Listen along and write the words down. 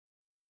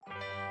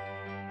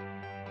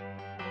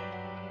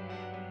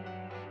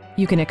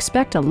You can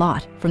expect a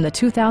lot from the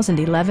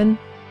 2011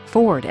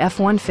 Ford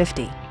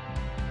F-150.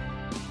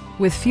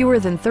 With fewer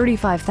than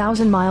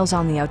 35,000 miles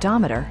on the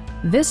odometer,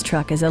 this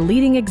truck is a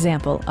leading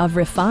example of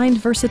refined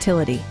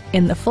versatility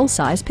in the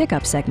full-size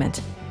pickup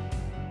segment.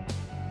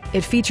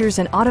 It features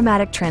an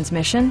automatic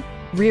transmission,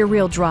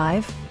 rear-wheel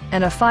drive,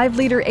 and a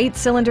 5-liter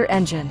 8-cylinder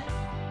engine.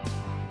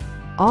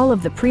 All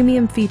of the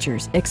premium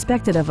features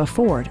expected of a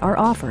Ford are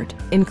offered,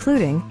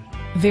 including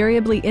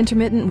variably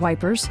intermittent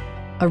wipers,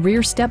 a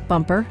rear step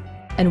bumper,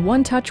 and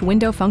one-touch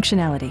window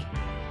functionality.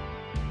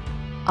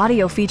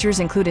 Audio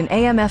features include an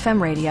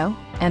AM/FM radio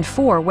and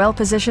 4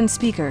 well-positioned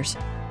speakers.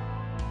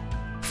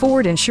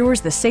 Ford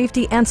ensures the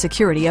safety and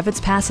security of its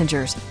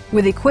passengers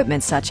with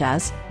equipment such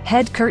as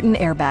head curtain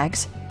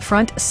airbags,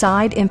 front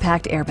side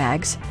impact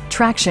airbags,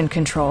 traction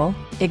control,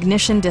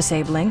 ignition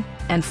disabling,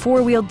 and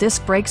 4-wheel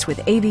disc brakes with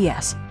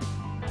ABS.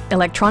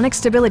 Electronic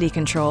stability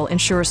control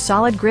ensures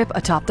solid grip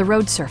atop the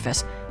road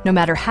surface, no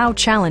matter how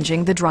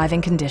challenging the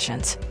driving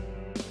conditions.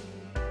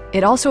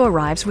 It also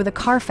arrives with a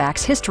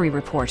Carfax history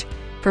report,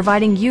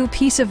 providing you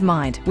peace of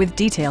mind with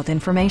detailed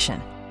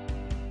information.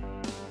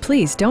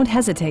 Please don't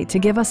hesitate to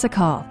give us a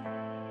call.